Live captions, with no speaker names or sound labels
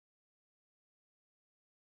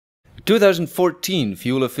2014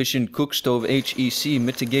 fuel-efficient Cookstove HEC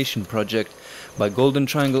mitigation project by Golden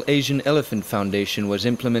Triangle Asian Elephant Foundation was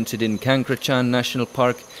implemented in Kankrachan National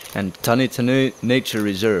Park and Tanitanu Nature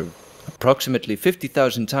Reserve. Approximately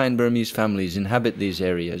 50,000 Thai and Burmese families inhabit these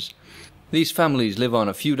areas. These families live on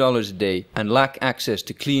a few dollars a day and lack access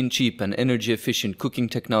to clean, cheap and energy-efficient cooking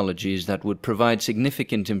technologies that would provide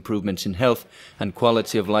significant improvements in health and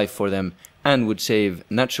quality of life for them and would save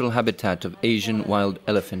natural habitat of Asian wild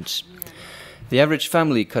elephants. The average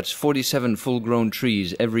family cuts 47 full-grown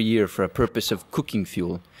trees every year for a purpose of cooking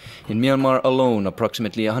fuel. In Myanmar alone,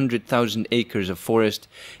 approximately 100,000 acres of forest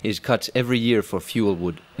is cut every year for fuel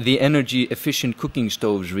wood. The energy-efficient cooking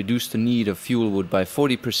stoves reduce the need of fuel wood by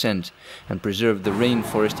 40% and preserve the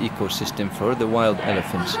rainforest ecosystem for the wild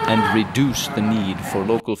elephants and reduce the need for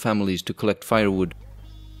local families to collect firewood.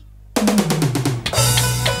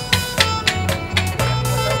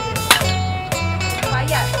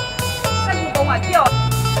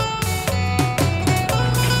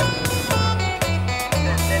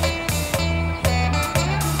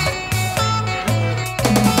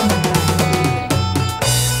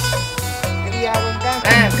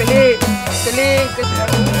 Kali